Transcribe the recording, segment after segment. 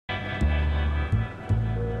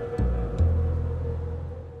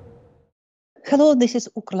Hello, this is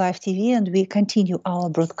UKRLIFE.TV, and we continue our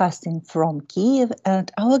broadcasting from Kiev. And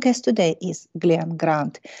our guest today is Glen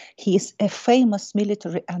Grant. He is a famous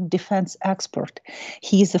military and defense expert.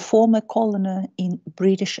 He is a former colonel in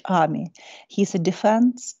British Army. He is a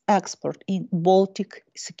defense expert in Baltic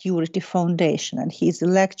Security Foundation, and he is a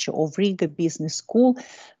lecturer of Riga Business School.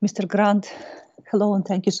 Mr. Grant, hello, and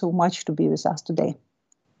thank you so much to be with us today.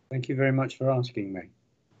 Thank you very much for asking me.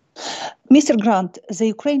 Mr. Grant, the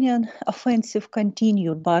Ukrainian offensive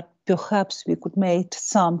continued, but perhaps we could make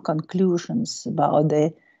some conclusions about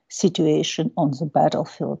the situation on the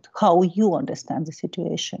battlefield, how you understand the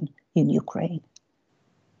situation in Ukraine.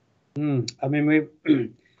 I mean,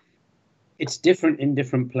 it's different in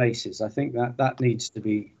different places. I think that needs to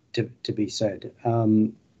be said.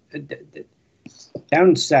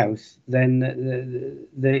 Down south, then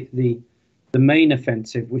the main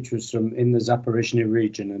offensive, which was in the Zaporizhzhia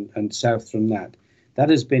region and south from that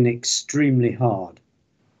has been extremely hard,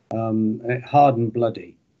 hard and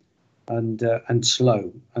bloody, and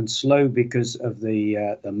slow because of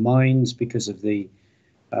the mines, because of the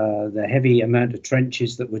heavy amount of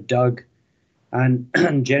trenches that were dug, and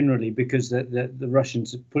generally because the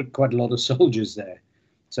Russians have put quite a lot of soldiers there.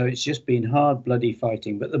 So it's just been hard, bloody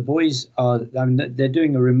fighting. But the boys they're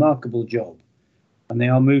doing a remarkable job. And they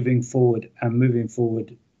are moving forward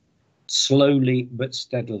slowly but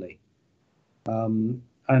steadily,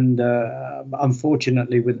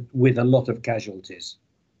 unfortunately with a lot of casualties,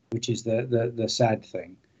 which is the sad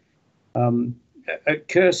thing. At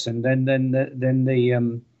Kherson, then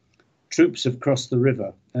the troops have crossed the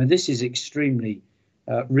river, and this is extremely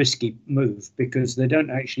risky move because they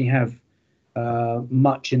don't actually have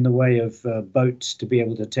much in the way of boats to be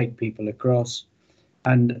able to take people across.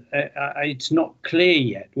 And it's not clear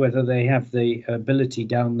yet whether they have the ability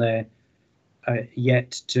down there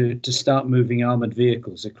yet to start moving armored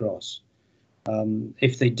vehicles across.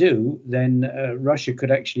 If they do, then Russia could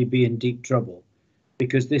actually be in deep trouble,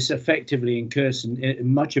 because this effectively in Kherson,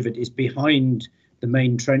 much of it is behind the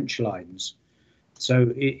main trench lines.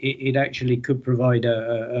 So it actually could provide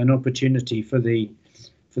an opportunity for the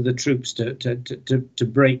troops to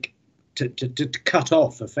break, to cut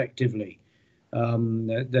off effectively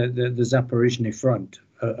the Zaporizhzhia front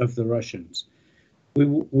of the Russians.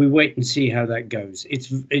 We wait and see how that goes.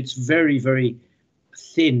 It's very, very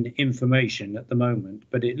thin information at the moment,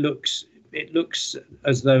 but it looks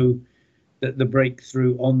as though that the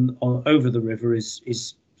breakthrough on over the river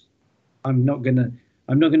is I'm not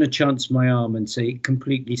gonna chance my arm and say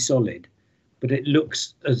completely solid, but it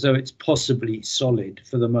looks as though it's possibly solid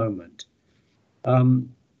for the moment. In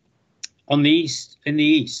the east,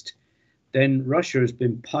 then Russia has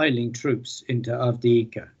been piling troops into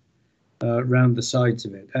Avdiivka, around the sides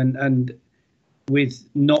of it, and with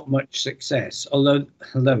not much success. Although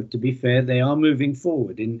to be fair, they are moving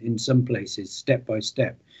forward in some places, step by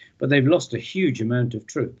step, but they've lost a huge amount of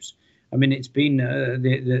troops. I mean, it's been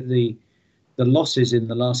the losses in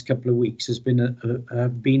the last couple of weeks have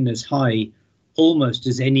been as high almost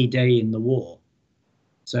as any day in the war.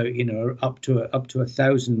 So up to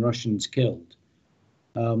 1,000 Russians killed.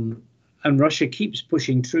 And Russia keeps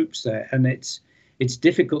pushing troops there, and it's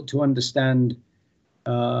difficult to understand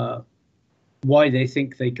why they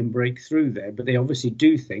think they can break through there. But they obviously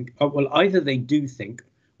do think. Well, either they do think,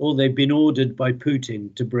 or they've been ordered by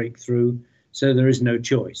Putin to break through, so there is no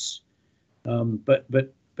choice. But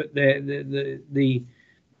the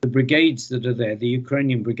brigades that are there, the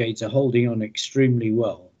Ukrainian brigades, are holding on extremely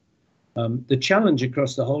well. The challenge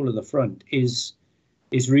across the whole of the front is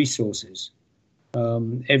resources.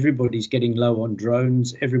 Everybody's getting low on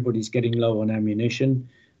drones, everybody's getting low on ammunition,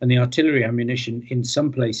 and the artillery ammunition in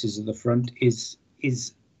some places of the front is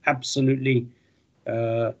absolutely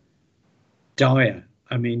dire.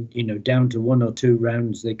 I mean, down to 1 or 2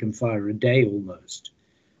 rounds they can fire a day almost,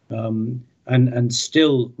 and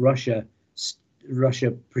still Russia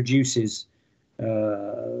produces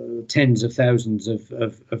tens of thousands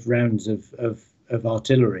of rounds of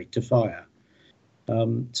artillery to fire.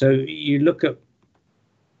 So you look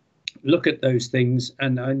at those things,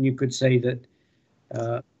 and you could say that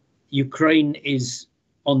Ukraine is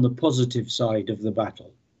on the positive side of the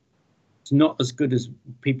battle. It's not as good as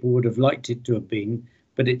people would have liked it to have been,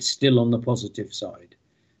 but it's still on the positive side.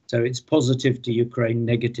 So it's positive to Ukraine,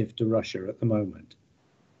 negative to Russia at the moment.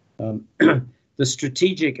 The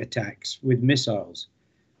strategic attacks with missiles,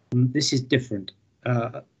 this is different,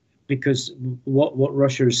 because what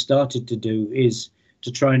Russia has started to do is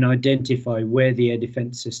to try and identify where the air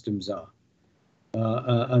defense systems are,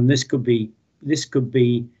 and this could be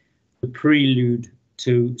the prelude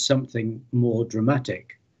to something more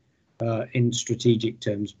dramatic. in strategic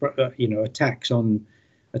terms.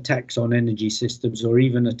 Attacks on energy systems, or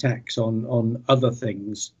even attacks on other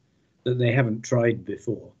things that they haven't tried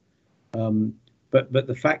before. But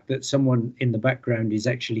the fact that someone in the background is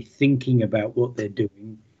actually thinking about what they're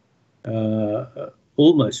doing,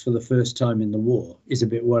 almost for the first time in the war, is a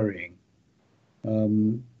bit worrying.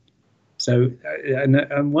 And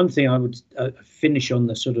one thing I would finish on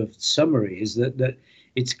the sort of summary is that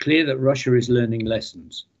it's clear that Russia is learning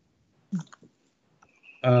lessons.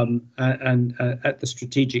 And at the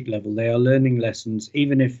strategic level, they are learning lessons,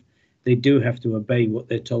 even if they do have to obey what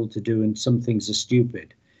they're told to do, and some things are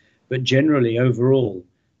stupid. But generally, overall,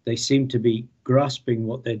 they seem to be grasping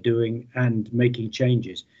what they're doing and making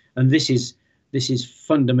changes. And this is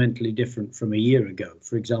fundamentally different from a year ago,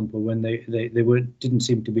 for example, when they didn't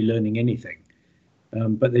seem to be learning anything.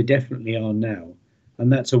 But they definitely are now,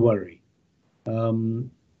 and that's a worry.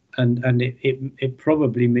 And it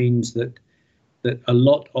probably means that a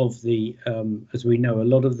lot of the, as we know, a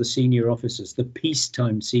lot of the senior officers, the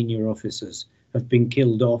peacetime senior officers, have been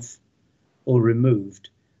killed off or removed,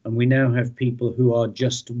 and we now have people who are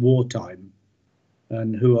just wartime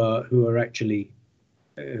and who are actually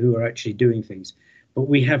doing things. But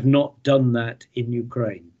we have not done that in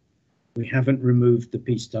Ukraine. We haven't removed the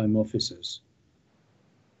peacetime officers.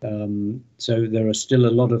 So there are still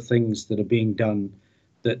a lot of things that are being done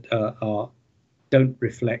that don't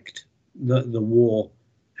reflect the war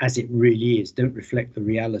as it really is, don't reflect the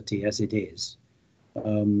reality as it is.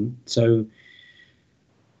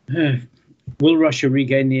 Will Russia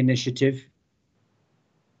regain the initiative?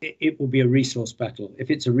 It will be a resource battle. If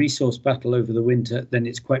it's a resource battle over the winter, then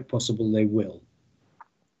it's quite possible they will.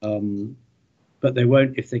 But they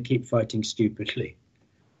won't if they keep fighting stupidly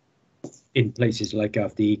in places like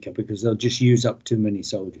Avdiivka, because they'll just use up too many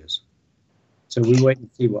soldiers. So we wait and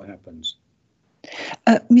see what happens.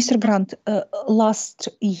 Mr. Grant, last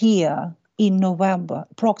year in November,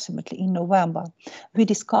 approximately in November, we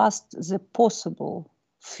discussed the possible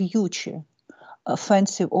future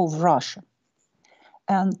offensive of Russia.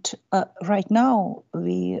 And right now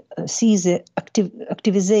we see the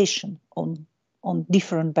activization on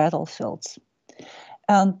different battlefields.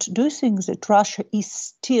 And do you think that Russia is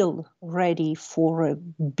still ready for a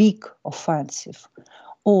big offensive,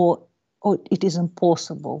 or it is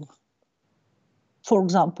impossible? For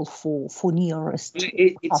example, for nearest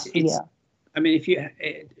half year. I mean,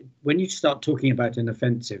 when you start talking about an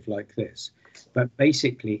offensive like this, but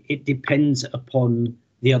basically it depends upon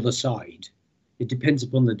the other side. It depends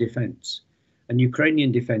upon the defense, and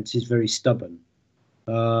Ukrainian defense is very stubborn,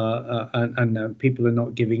 and people are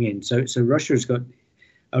not giving in. So Russia has got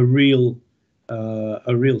a real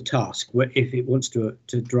task where, if it wants to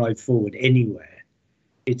drive forward anywhere,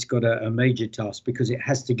 it's got a major task, because it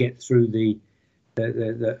has to get through the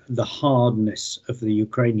hardness of the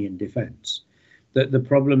Ukrainian defense. That the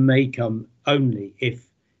problem may come only if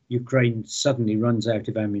Ukraine suddenly runs out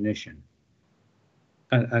of ammunition,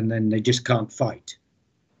 and then they just can't fight,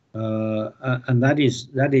 and that is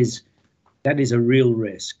a real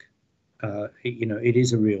risk. It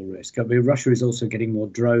is a real risk. I mean, Russia is also getting more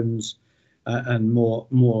drones and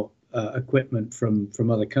more equipment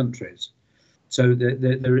from other countries. So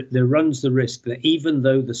there runs the risk that even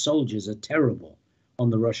though the soldiers are terrible on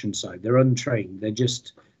the Russian side, they're untrained. They're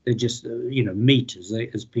just meat,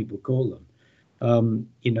 as people call them.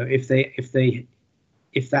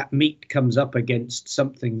 If that meat comes up against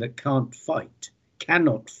something that cannot fight,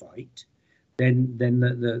 then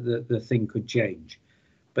the thing could change.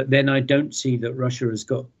 But then I don't see that Russia has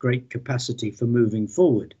got great capacity for moving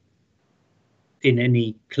forward in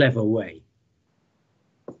any clever way.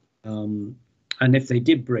 And if they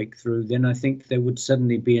did break through, then I think there would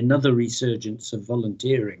suddenly be another resurgence of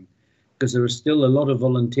volunteering, because there are still a lot of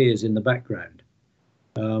volunteers in the background,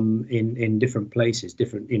 in different places,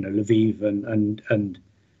 Lviv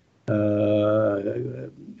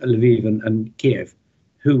and Kiev,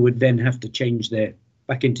 who would then have to change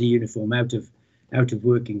back into uniform, out of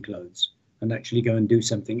working clothes, and actually go and do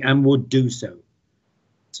something, and would do so.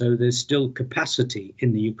 So there's still capacity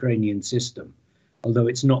in the Ukrainian system. Although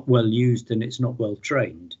it's not well used and it's not well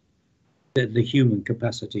trained, the human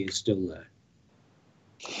capacity is still there.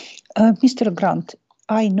 Mr. Grant,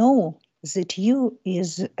 I know that you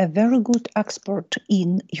is a very good expert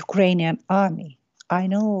in Ukrainian army. I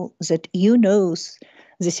know that you knows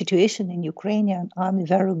the situation in Ukrainian army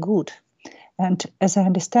very good. And as I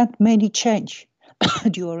understand, many change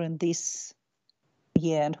during this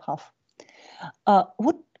year and a half.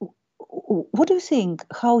 What do you think,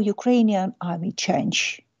 how Ukrainian army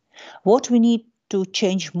change? What we need to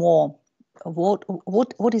change more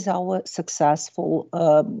what is our successful,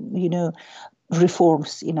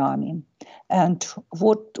 reforms in army, and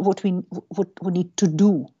what we need to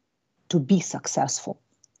do to be successful.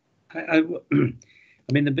 I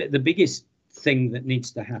mean, the biggest thing that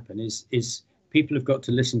needs to happen is people have got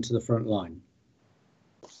to listen to the front line.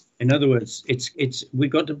 In other words,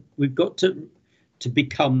 we've got to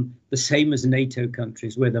become the same as NATO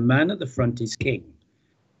countries, where the man at the front is king,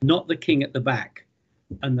 not the king at the back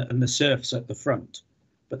and the serfs at the front,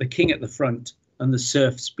 but the king at the front and the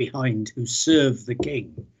serfs behind who serve the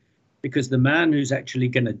king. Because the man who's actually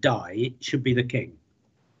going to die should be the king,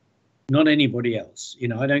 not anybody else.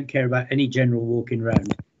 I don't care about any general walking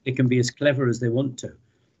around. They can be as clever as they want to,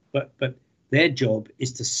 but their job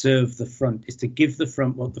is to serve the front, is to give the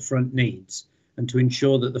front what the front needs, and to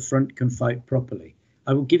ensure that the front can fight properly.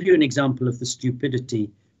 I will give you an example of the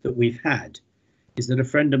stupidity that we've had. Is that a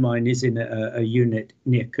friend of mine is in a unit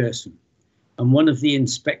near Kherson, and one of the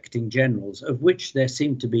inspecting generals, of which there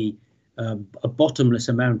seemed to be a bottomless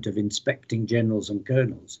amount of inspecting generals and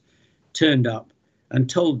colonels, turned up and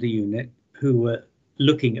told the unit, who were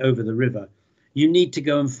looking over the river, you need to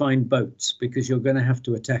go and find boats because you're going to have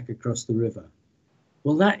to attack across the river.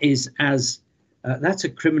 Well, that's a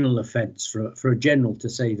criminal offence for a general to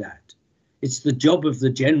say that. It's the job of the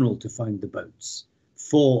general to find the boats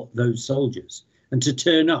for those soldiers, and to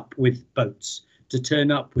turn up with boats, to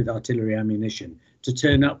turn up with artillery ammunition, to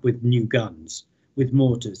turn up with new guns, with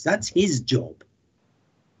mortars. That's his job.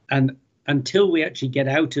 And until we actually get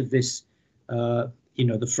out of this,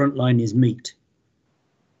 the front line is meat,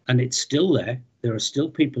 and it's still there. There are still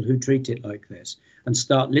people who treat it like this, and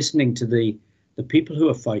start listening to the people who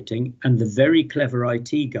are fighting and the very clever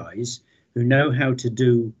IT guys who know how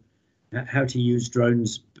to use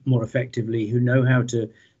drones more effectively, who know how to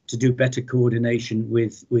do better coordination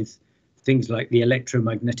with things like the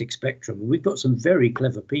electromagnetic spectrum. We've got some very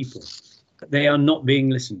clever people, but they are not being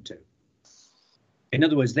listened to. In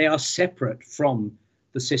other words, they are separate from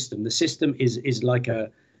the system. The system is like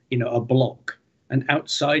a block, and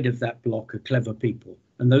outside of that block are clever people,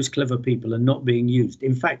 and those clever people are not being used.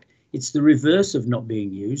 In fact, it's the reverse of not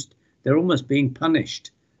being used. They're almost being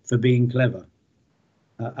punished for being clever.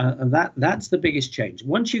 And that's the biggest change.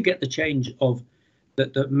 Once you get the change of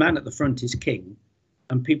that the man at the front is king,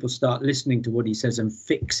 and people start listening to what he says and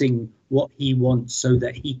fixing what he wants so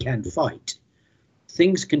that he can fight,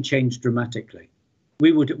 things can change dramatically.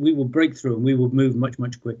 We will break through, and we will move much,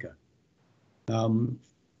 much quicker. And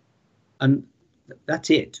that's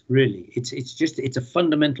it, really. It's a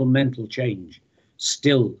fundamental mental change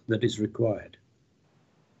still that is required.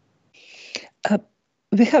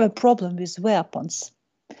 We have a problem with weapons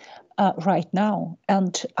right now,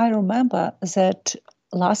 and I remember that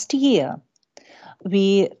last year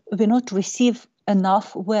we not receive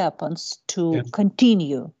enough weapons to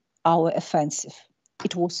continue our offensive.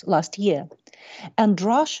 It was last year, and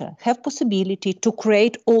Russia have possibility to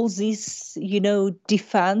create all these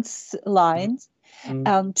defense lines,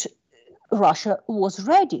 and Russia was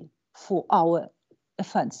ready for our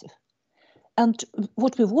offensive. And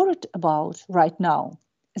what we're worried about right now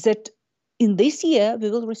is that in this year we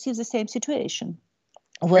will receive the same situation.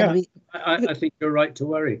 I think you're right to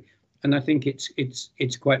worry, and I think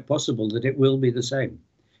it's quite possible that it will be the same.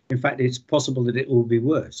 In fact, it's possible that it will be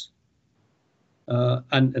worse.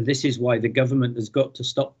 And this is why the government has got to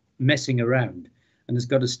stop messing around and has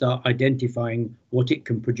got to start identifying what it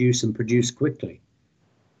can produce and produce quickly.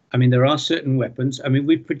 I mean, there are certain weapons. I mean,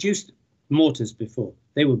 we've produced mortars before.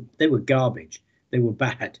 They were garbage. They were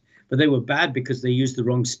bad, but they were bad because they used the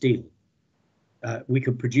wrong steel. We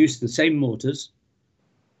could produce the same mortars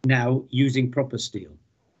now using proper steel.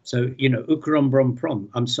 So, Ukrombrom,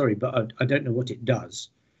 I'm sorry, but I don't know what it does.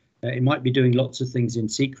 It might be doing lots of things in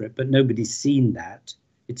secret, but nobody's seen that.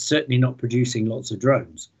 It's certainly not producing lots of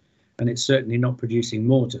drones, and it's certainly not producing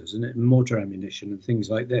mortars and mortar ammunition and things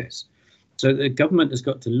like this. So the government has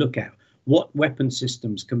got to look at what weapon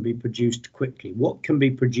systems can be produced quickly, what can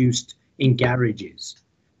be produced in garages,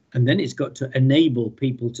 and then it's got to enable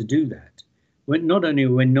people to do that. Not only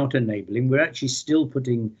are we not enabling, we're actually still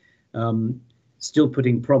putting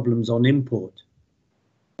problems on import.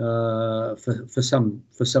 For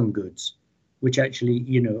some goods, which actually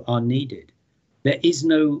are needed. There is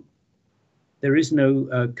no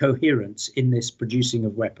coherence in this producing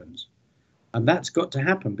of weapons, and that's got to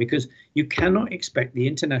happen, because you cannot expect the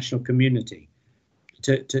international community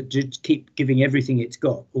to keep giving everything it's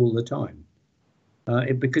got all the time,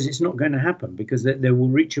 because it's not going to happen. Because they will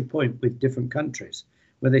reach a point with different countries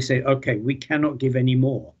where they say, okay, we cannot give any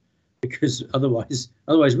more, because otherwise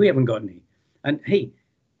we haven't got any. And hey,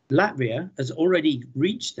 Latvia has already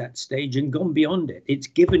reached that stage and gone beyond it. It's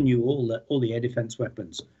given you all the air defense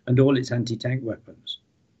weapons and all its anti-tank weapons.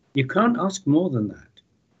 You can't ask more than that.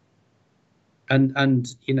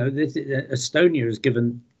 And you know, Estonia has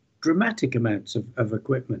given dramatic amounts of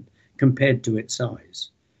equipment compared to its size.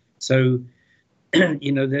 So,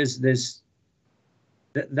 you know, there's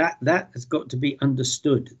that has got to be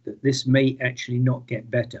understood, that this may actually not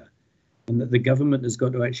get better, and that the government has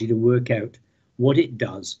got to actually work out what it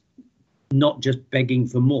does, not just begging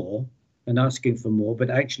for more and asking for more, but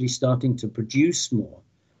actually starting to produce more.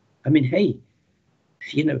 I mean, hey,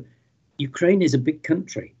 you know, Ukraine is a big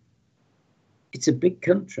country. It's a big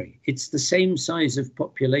country. It's the same size of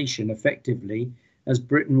population, effectively, as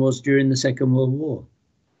Britain was during the Second World War.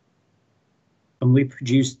 And we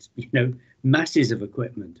produced, you know, masses of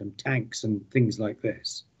equipment and tanks and things like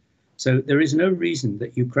this. So there is no reason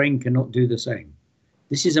that Ukraine cannot do the same.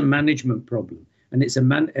 This is a management problem, and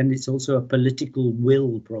it's also a political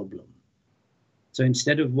will problem. So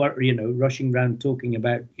instead of rushing around talking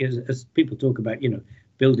about, as people talk about, you know,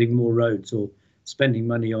 building more roads or spending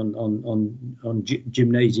money on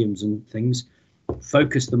gymnasiums and things,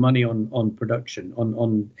 focus the money on production,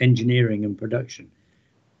 on engineering and production.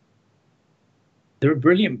 There are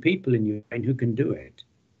brilliant people in Ukraine who can do it.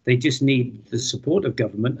 They just need the support of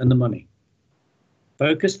government and the money.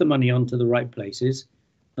 Focus the money onto the right places,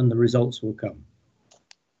 and the results will come.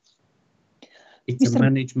 It's a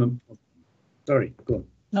management problem. Sorry, go on.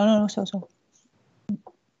 No, so.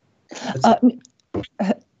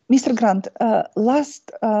 Mr. Grant,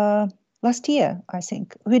 last year, I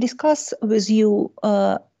think, we discussed with you,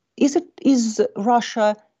 is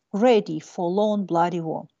Russia ready for long, bloody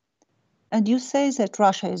war? And you say that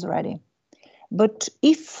Russia is ready. But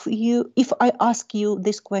if I ask you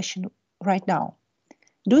this question right now,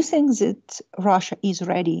 do you think that Russia is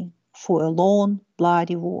ready for a long,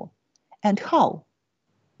 bloody war? And how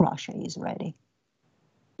Russia is ready?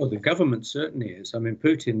 Well, the government certainly is. I mean,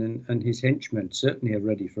 Putin and his henchmen certainly are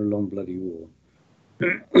ready for a long, bloody war.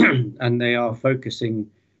 And they are focusing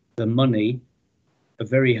the money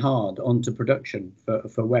very hard onto production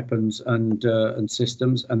for weapons and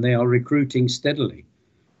systems, and they are recruiting steadily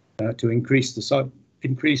to increase the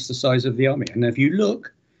size of the army. And if you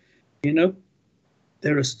look, you know,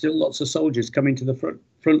 there are still lots of soldiers coming to the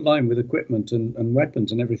front line with equipment and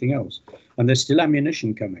weapons and everything else, and there's still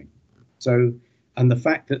ammunition coming. So, and the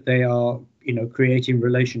fact that they are, you know, creating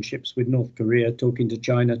relationships with North Korea, talking to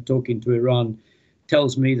China, talking to Iran,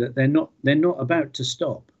 tells me that they're not about to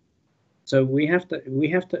stop. So we have to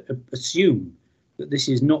assume that this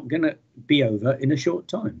is not going to be over in a short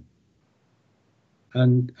time,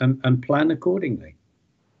 and plan accordingly.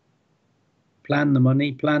 Plan the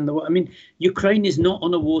money, I mean, Ukraine is not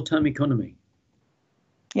on a wartime economy.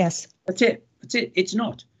 Yes. That's it. It's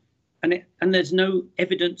not. And there's no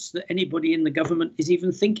evidence that anybody in the government is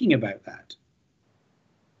even thinking about that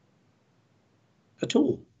at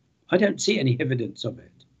all. I don't see any evidence of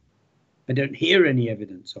it. I don't hear any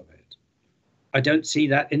evidence of it. I don't see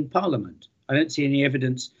that in Parliament. I don't see any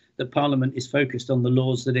evidence that Parliament is focused on the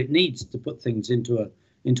laws that it needs to put things into a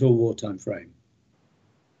wartime frame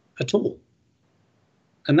at all.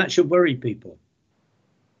 And that should worry people.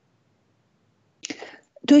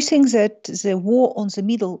 Do you think that the war on the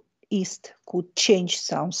Middle East could change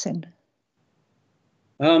something?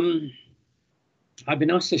 I've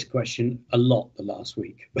been asked this question a lot the last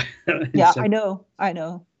week. Yeah, so, I know.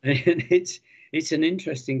 And it's an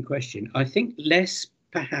interesting question. I think less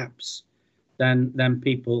perhaps than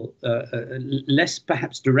people, less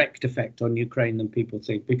perhaps direct effect on Ukraine than people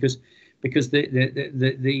think, because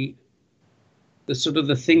the sort of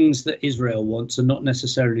the things that Israel wants are not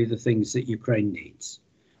necessarily the things that Ukraine needs.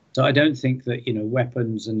 So I don't think that, you know,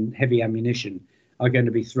 weapons and heavy ammunition are going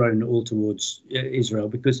to be thrown all towards Israel,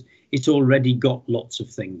 because it's already got lots of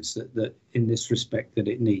things that in this respect that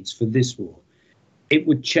it needs for this war. It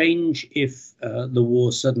would change if the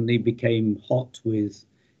war suddenly became hot with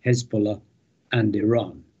Hezbollah and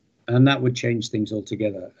Iran, and that would change things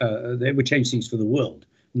altogether. It would change things for the world,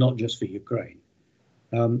 not just for Ukraine.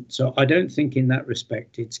 So I don't think in that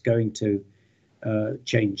respect it's going to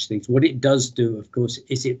change things. What it does do, of course,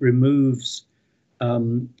 is it removes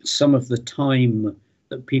some of the time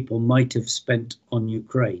that people might have spent on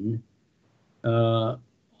Ukraine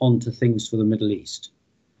onto things for the Middle East.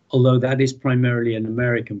 Although that is primarily an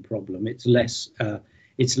American problem, it's less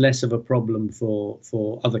of a problem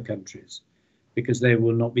for other countries, because they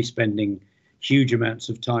will not be spending huge amounts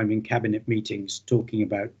of time in cabinet meetings talking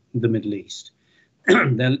about the Middle East.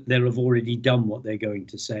 They'll have already done what they're going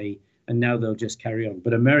to say, and now they'll just carry on.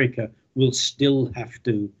 But America will still have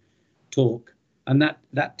to talk and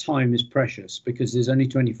that time is precious because there's only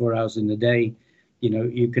 24 hours in the day. You know,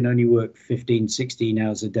 you can only work 15, 16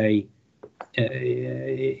 hours a day,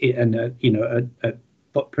 and you know, at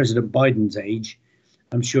President Biden's age,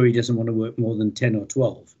 I'm sure he doesn't want to work more than 10 or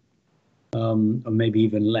 12, or maybe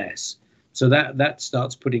even less. So that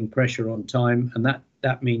starts putting pressure on time, and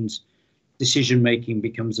that means decision making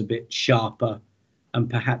becomes a bit sharper and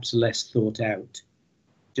perhaps less thought out,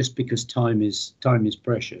 just because time is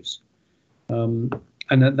precious, and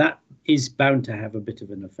that is bound to have a bit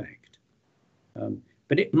of an effect.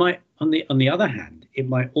 But it might, on the other hand, it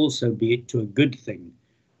might also be to a good thing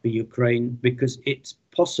for Ukraine, because it's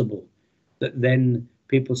possible that then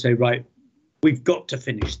people say, right, we've got to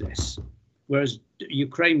finish this. Whereas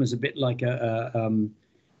Ukraine was a bit like a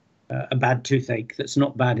bad toothache that's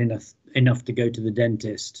not bad enough to go to the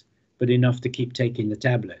dentist, but enough to keep taking the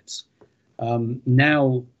tablets.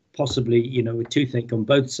 Now, possibly, you know, with toothache on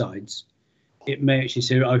both sides, it may actually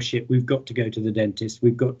say, oh shit, we've got to go to the dentist.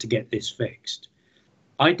 We've got to get this fixed.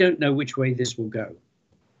 I don't know which way this will go.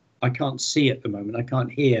 I can't see at the moment. I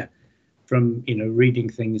can't hear from, you know, reading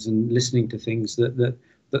things and listening to things that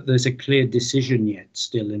there's a clear decision yet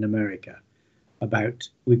still in America about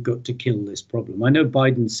we've got to kill this problem. I know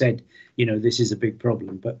Biden said, you know, this is a big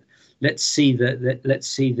problem, but let's see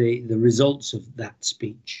the results of that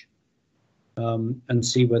speech, and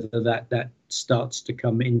see whether that starts to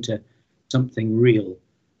come into something real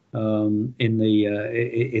in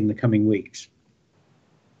the coming weeks.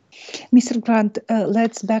 Mr. Grant,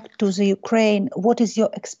 let's back to the Ukraine. What is your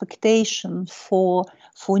expectation for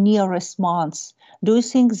nearest months? Do you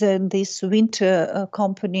think that this winter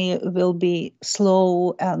campaign will be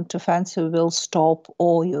slow and offensive will stop,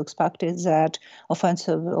 or you expected that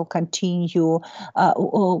offensive will continue?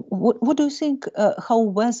 What do you think, how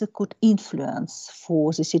weather could influence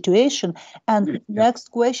for the situation? And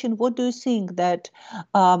next question, what do you think that,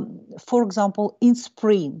 for example, in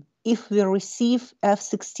spring, if we receive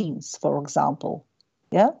F-16s, for example,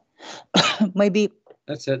 yeah, maybe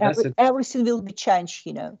everything will be changed,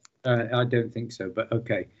 you know. I don't think so, but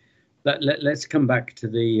okay. Let's come back to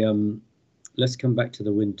the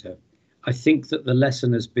winter. I think that the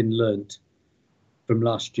lesson has been learnt from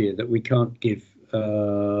last year that we can't give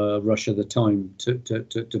Russia the time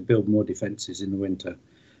to build more defences in the winter,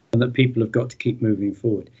 and that people have got to keep moving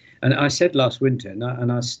forward. And I said last winter,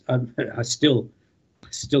 and I still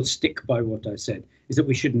stick by what I said, is that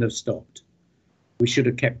we shouldn't have stopped. We should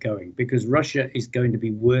have kept going, because Russia is going to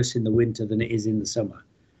be worse in the winter than it is in the summer,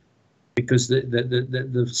 because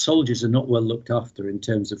the soldiers are not well looked after in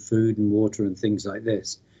terms of food and water and things like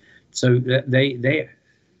this. So they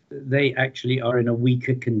actually are in a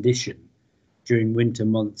weaker condition during winter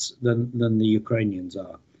months than the Ukrainians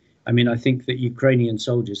are. I mean, I think that Ukrainian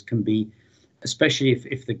soldiers can be, especially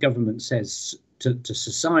if the government says to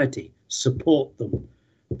society, support them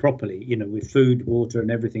properly, you know, with food, water and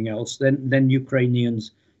everything else, then Ukrainian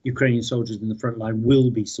soldiers in the front line will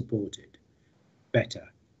be supported better.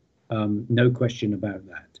 No question about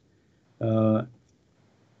that.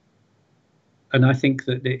 And I think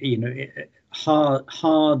that, you know,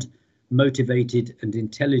 hard, motivated and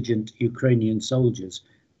intelligent Ukrainian soldiers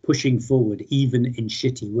pushing forward, even in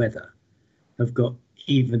shitty weather, have got,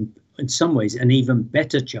 even in some ways, an even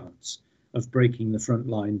better chance of breaking the front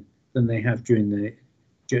line than they have during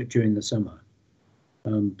the summer,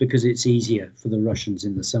 because it's easier for the Russians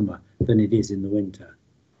in the summer than it is in the winter.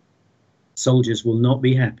 Soldiers will not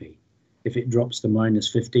be happy if it drops to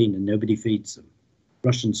 -15 and nobody feeds them,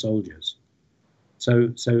 Russian soldiers.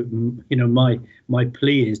 So you know, my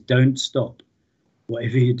plea is, don't stop.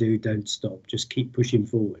 Whatever you do, don't stop. Just keep pushing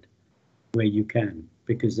forward where you can,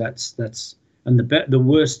 because that's and the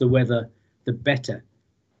worse the weather, the better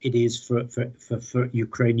it is for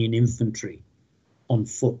Ukrainian infantry on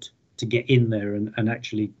foot to get in there and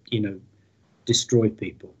actually, you know, destroy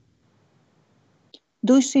people.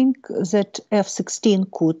 Do you think that F-16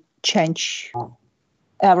 could change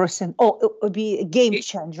everything, or be a game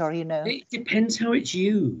changer, you know? It depends how it's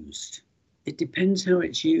used. It depends how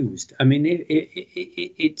it's used. I mean,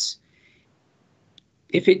 if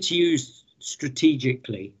it's used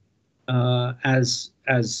strategically, as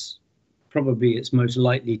probably it's most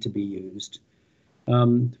likely to be used,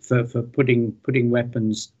 for putting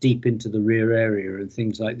weapons deep into the rear area and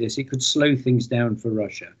things like this, it could slow things down for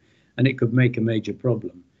Russia, and it could make a major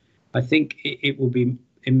problem. I think it will be,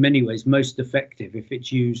 in many ways, most effective if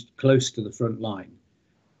it's used close to the front line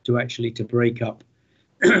to break up,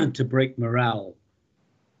 to break morale,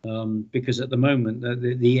 because at the moment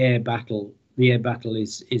the air battle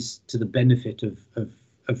is to the benefit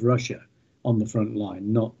of Russia on the front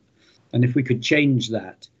line, not. And if we could change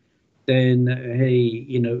that, then hey,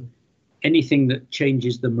 you know, anything that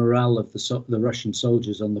changes the morale of the Russian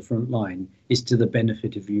soldiers on the front line is to the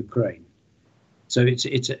benefit of Ukraine. So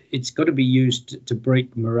it's got to be used to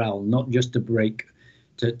break morale, not just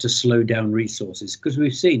to slow down resources, because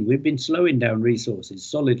we've been slowing down resources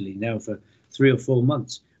solidly now for 3 or 4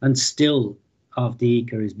 months, and still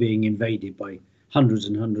Avdiivka is being invaded by hundreds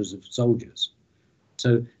and hundreds of soldiers.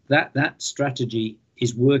 So that strategy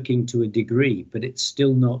is working to a degree, but it's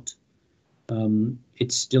still not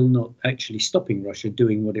actually stopping Russia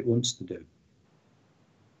doing what it wants to do.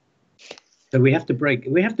 So we have to break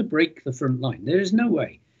the front line. There is no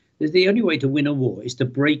way. The only way to win a war is to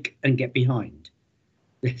break and get behind.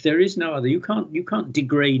 There is no other. You can't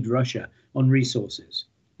degrade Russia on resources.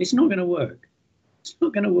 It's not going to work. It's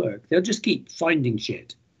not going to work. They'll just keep finding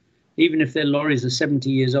shit. Even if their lorries are 70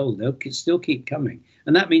 years old, they'll still keep coming.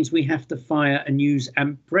 And that means we have to fire and use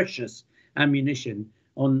precious ammunition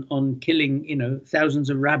on killing, you know, thousands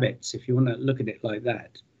of rabbits, if you want to look at it like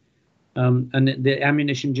that. And the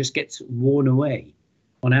ammunition just gets worn away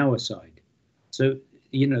on our side. So,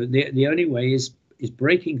 you know, the only way is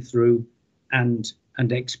breaking through and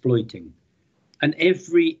exploiting. And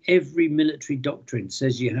every military doctrine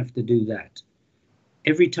says you have to do that.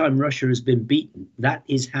 Every time Russia has been beaten, that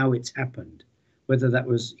is how it's happened. Whether that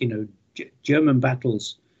was, you know, German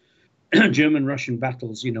battles, German-Russian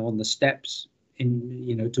battles, you know, on the steppes in,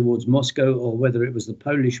 you know, towards Moscow, or whether it was the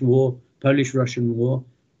Polish-Russian war,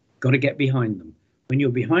 got to get behind them. When you're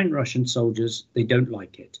behind Russian soldiers, they don't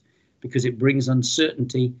like it because it brings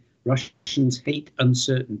uncertainty. Russians hate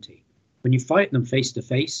uncertainty. When you fight them face to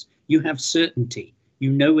face, you have certainty.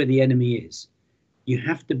 You know where the enemy is. They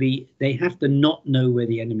have to not know where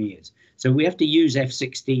the enemy is. So we have to use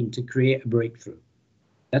F-16 to create a breakthrough.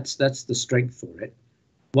 That's the strength for it.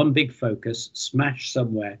 One big focus, smash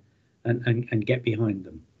somewhere and get behind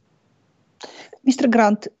them. Mr.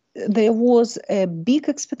 Grant, there was a big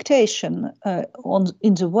expectation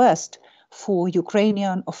in the West for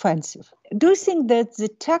Ukrainian offensive. Do you think that the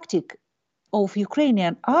tactic of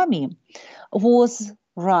Ukrainian army was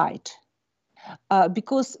right?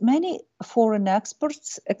 Because many foreign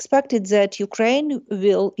experts expected that Ukraine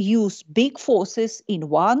will use big forces in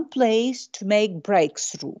one place to make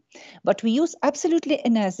breakthrough. But we use absolutely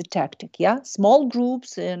another tactic, yeah? Small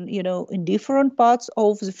groups and, you know, in different parts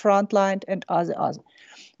of the front line and other.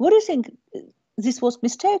 What do you think? This was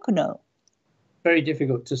mistake or no? Very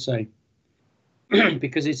difficult to say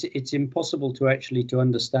because it's impossible to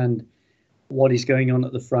understand what is going on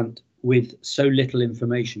at the front with so little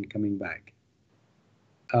information coming back.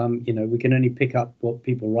 You know, we can only pick up what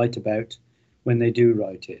people write about when they do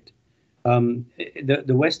write it.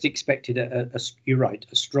 The West expected you're right,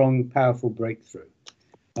 a strong, powerful breakthrough,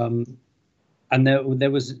 and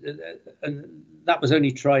there was that was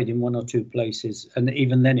only tried in 1 or 2 places, and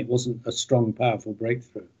even then it wasn't a strong, powerful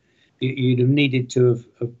breakthrough. You'd have needed to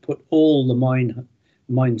have put all the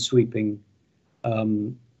mine-sweeping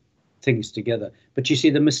things together. But you see,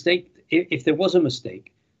 the mistake, if there was a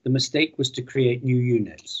mistake, the mistake was to create new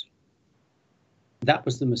units. That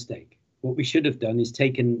was the mistake. What we should have done is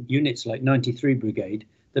taken units like 93 Brigade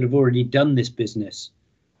that have already done this business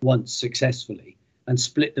once successfully and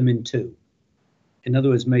split them in 2. In other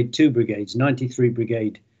words, made 2 brigades, 93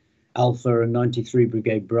 Brigade Alpha and 93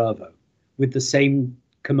 Brigade Bravo, with the same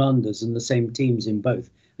commanders and the same teams in both,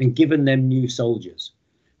 and given them new soldiers.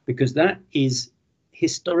 Because that is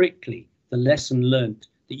historically the lesson learnt,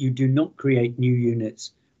 that you do not create new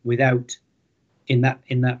units without in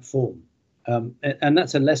that form. And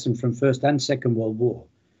that's a lesson from First and Second World War.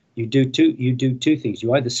 You do two things.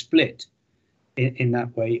 You either split in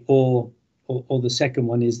that way, or the second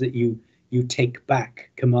one is that you take back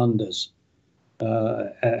commanders,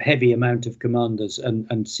 a heavy amount of commanders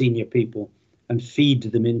and senior people, and feed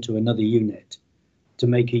them into another unit to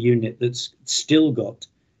make a unit that's still got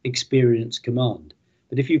experienced command.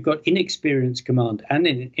 But if you've got inexperienced command and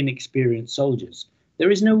inexperienced soldiers, there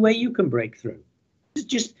is no way you can break through. It's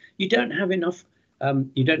just you don't have enough.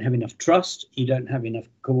 You don't have enough trust. You don't have enough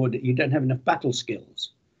you don't have enough battle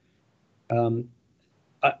skills. I'm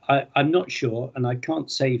not sure, and I can't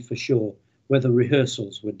say for sure whether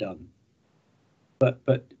rehearsals were done. But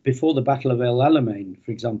before the Battle of El Alamein,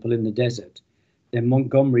 for example, in the desert, then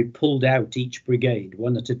Montgomery pulled out each brigade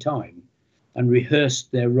one at a time and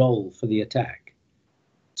rehearsed their role for the attack.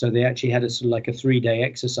 So they actually had a sort of like a 3-day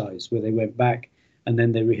exercise where they went back and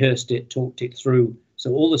then they rehearsed it, talked it through.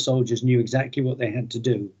 So all the soldiers knew exactly what they had to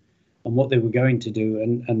do and what they were going to do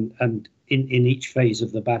and in each phase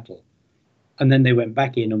of the battle. And then they went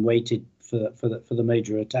back in and waited for the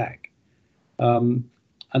major attack.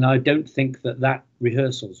 And I don't think that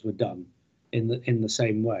rehearsals were done in the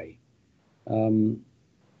same way.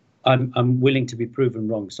 I'm willing to be proven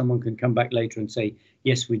wrong. Someone can come back later and say,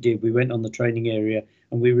 yes, we did. We went on the training area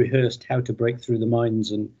and we rehearsed how to break through the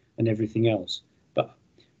mines and everything else. But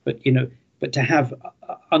to have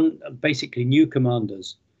basically new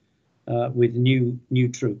commanders with new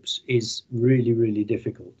troops is really, really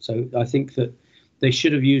difficult. So I think that they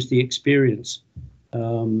should have used the experienced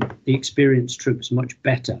troops much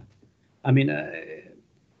better. I mean,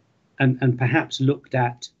 and perhaps looked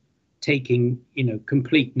at taking,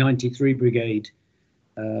 complete 93 Brigade,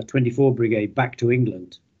 24 Brigade back to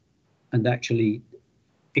England and actually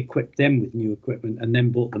equipped them with new equipment and then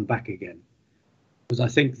brought them back again. Because I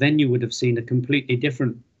think then you would have seen a completely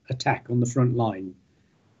different attack on the front line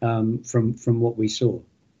from what we saw.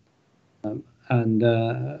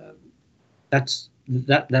 That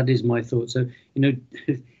is my thought. So,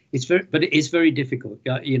 but it is very difficult.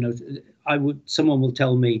 Someone will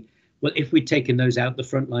tell me, well, if we'd taken those out, the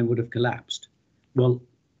front line would have collapsed. Well,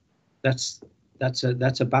 that's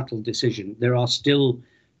a battle decision. There are still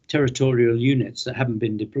territorial units that haven't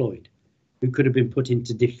been deployed, who could have been put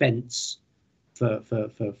into defence for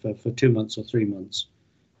 2 months or 3 months.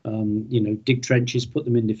 Dig trenches, put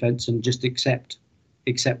them in defence, and just accept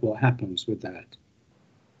what happens with that.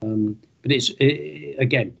 But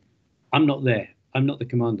again, I'm not there. I'm not the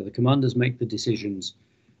commander. The commanders make the decisions.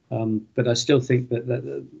 But I still think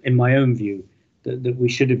that in my own view, that we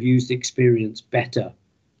should have used experience better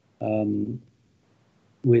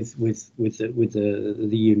with the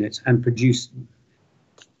units and produced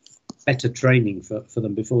better training for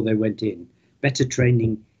them before they went in. Better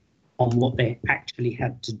training on what they actually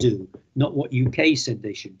had to do, not what UK said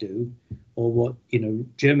they should do, or what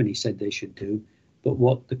Germany said they should do, but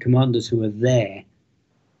what the commanders who are there,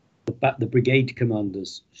 the brigade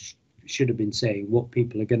commanders, should have been saying what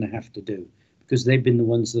people are going to have to do, because they've been the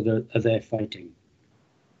ones that are there fighting.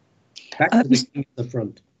 Back to the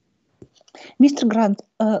front. Mr. Grant,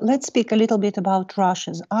 let's speak a little bit about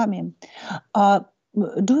Russia's army.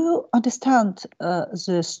 Do you understand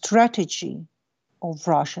the strategy of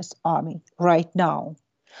Russia's army right now?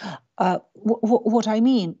 What I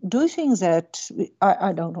mean, do you think that,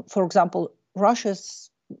 I don't know, for example, Russia's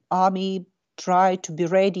army try to be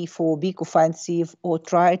ready for big offensive, or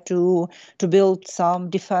try to build some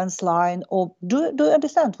defense line, or do you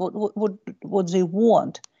understand what they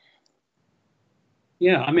want?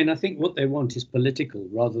 Yeah, I mean, I think what they want is political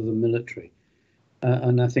rather than military,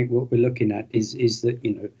 and I think what we're looking at is that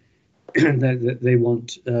that they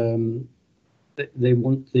want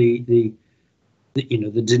the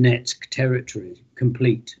Donetsk territory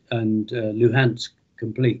complete and Luhansk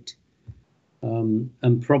complete.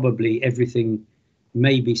 And probably everything,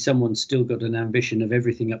 maybe someone's still got an ambition of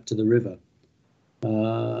everything up to the river.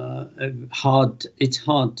 It's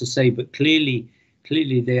hard to say, but clearly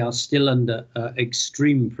they are still under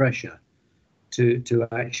extreme pressure to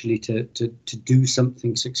actually do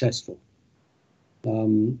something successful.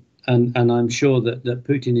 And I'm sure that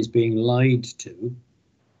Putin is being lied to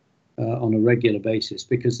on a regular basis,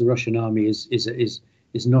 because the Russian army is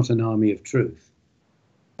not an army of truth.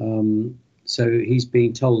 So he's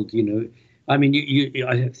being told, I mean,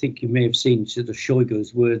 I think you may have seen sort of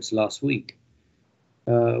Shoigu's words last week,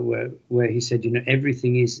 where he said,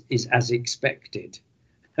 everything is as expected,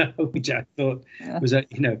 which I thought was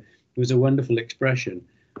a wonderful expression.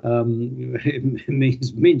 It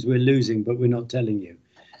means we're losing, but we're not telling you.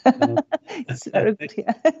 It's very good,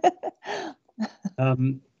 yeah.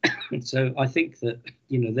 So I think that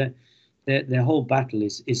their whole battle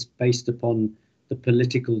is based upon the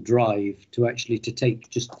political drive to actually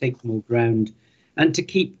take more ground, and to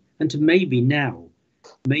maybe now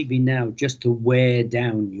just to wear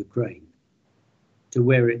down Ukraine, to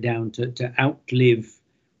wear it down, to outlive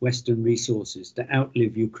Western resources, to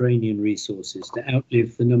outlive Ukrainian resources, to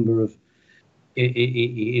outlive the number of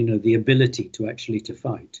the ability to actually to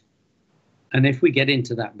fight. And if we get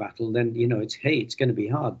into that battle, then it's going to be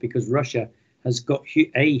hard, because Russia has got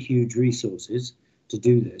huge resources to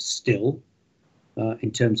do this still.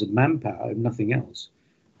 In terms of manpower, and nothing else,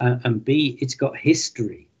 and B, it's got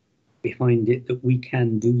history behind it that we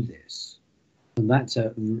can do this, and that's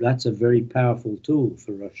a very powerful tool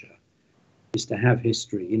for Russia, is to have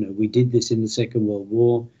history. We did this in the Second World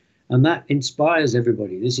War, and that inspires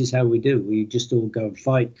everybody. This is how we do. We just all go and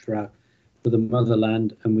fight for the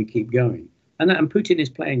motherland, and we keep going. And Putin is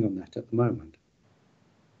playing on that at the moment.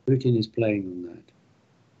 Putin is playing on that.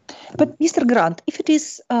 But Mr. Grant, if it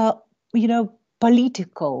is,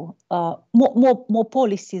 political, more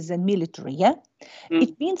policies than military, yeah,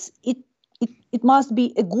 it means it must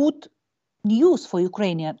be a good news for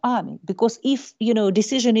Ukrainian army, because if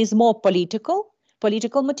decision is more political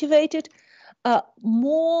motivated,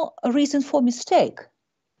 more reason for mistake.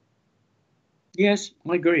 Yes,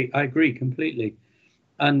 I agree completely.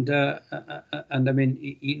 And I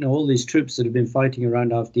mean, all these troops that have been fighting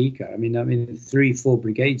around Avdiivka, I mean 3-4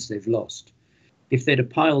 brigades they've lost. If they'd have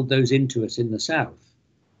piled those into us in the south,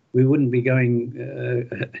 we wouldn't be going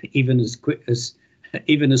even as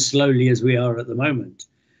slowly as we are at the moment.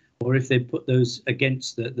 Or if they put those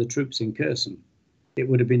against the troops in Kherson, it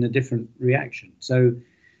would have been a different reaction. So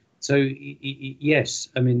yes,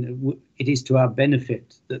 I mean, it is to our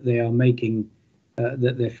benefit that they are making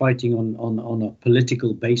that they're fighting on a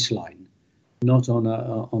political baseline, not on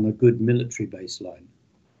a good military baseline,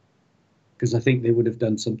 because I think they would have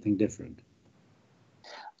done something different.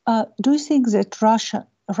 Do you think that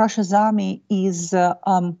Russia's army is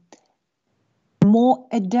more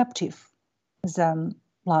adaptive than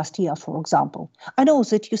last year, for example? I know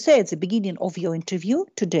that you said at the beginning of your interview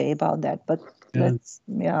today about that, but let's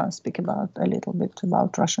speak a little bit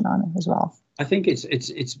about Russian army as well. I think it's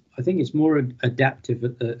more adaptive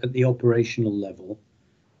at the operational level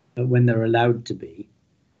when they're allowed to be,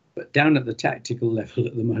 but down at the tactical level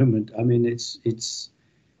at the moment, I mean,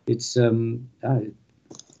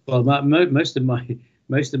 well, most of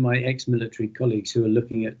my ex-military colleagues who are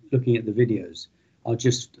looking at the videos are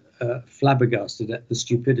just flabbergasted at the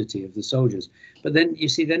stupidity of the soldiers. But then you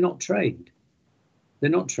see, they're not trained. They're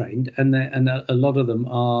not trained, and a lot of them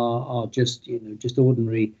are just just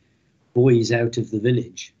ordinary boys out of the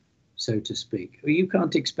village, so to speak. You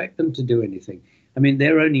can't expect them to do anything. I mean,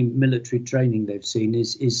 their only military training they've seen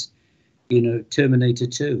is Terminator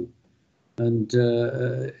 2, and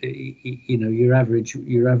your average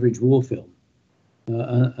war film,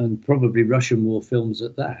 and probably Russian war films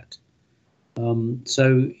at that.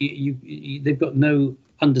 So they've got no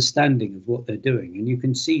understanding of what they're doing, and you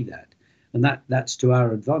can see that, and that's to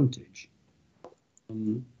our advantage,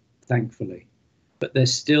 thankfully. But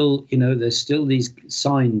there's still these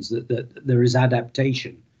signs that there is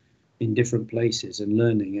adaptation in different places and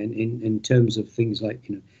learning, and in terms of things like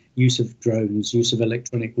use of drones, use of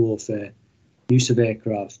electronic warfare, use of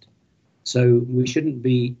aircraft. So we shouldn't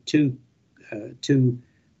be too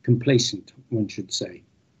complacent, one should say.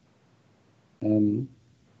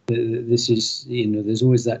 This is there's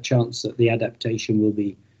always that chance that the adaptation will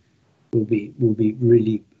be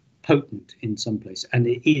really potent in some places, and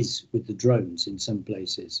it is with the drones in some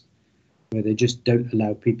places where they just don't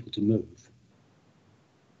allow people to move.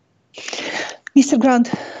 Mr.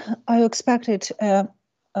 Grant, I expected a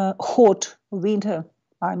hot winter,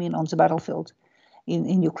 I mean, on the battlefield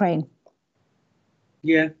in Ukraine.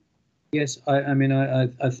 Yeah, yes, I mean,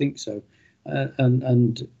 I think so,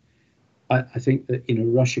 and I think that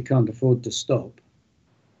Russia can't afford to stop.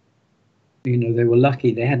 They were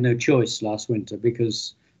lucky; they had no choice last winter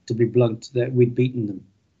because, to be blunt, that we'd beaten them,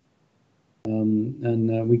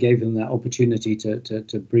 and we gave them that opportunity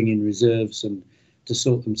to bring in reserves and to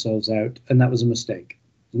sort themselves out, and that was a mistake.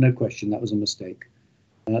 No question, that was a mistake.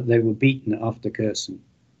 They were beaten after Kherson,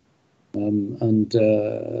 and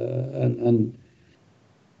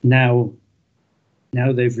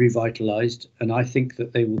now they've revitalized, and I think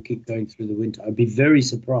that they will keep going through the winter. I'd be very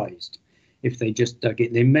surprised if they just dug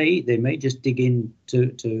it. They may just dig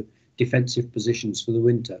into defensive positions for the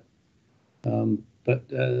winter, but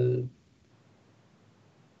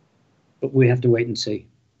we have to wait and see.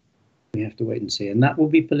 We have to wait and see, and that will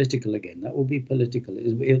be political again. That will be political.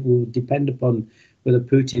 It will depend upon whether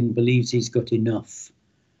Putin believes he's got enough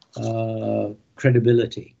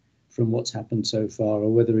credibility from what's happened so far, or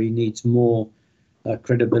whether he needs more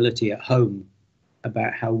credibility at home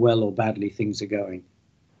about how well or badly things are going.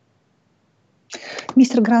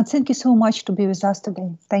 Mr. Grant, thank you so much to be with us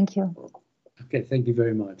today. Thank you. Okay, thank you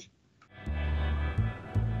very much.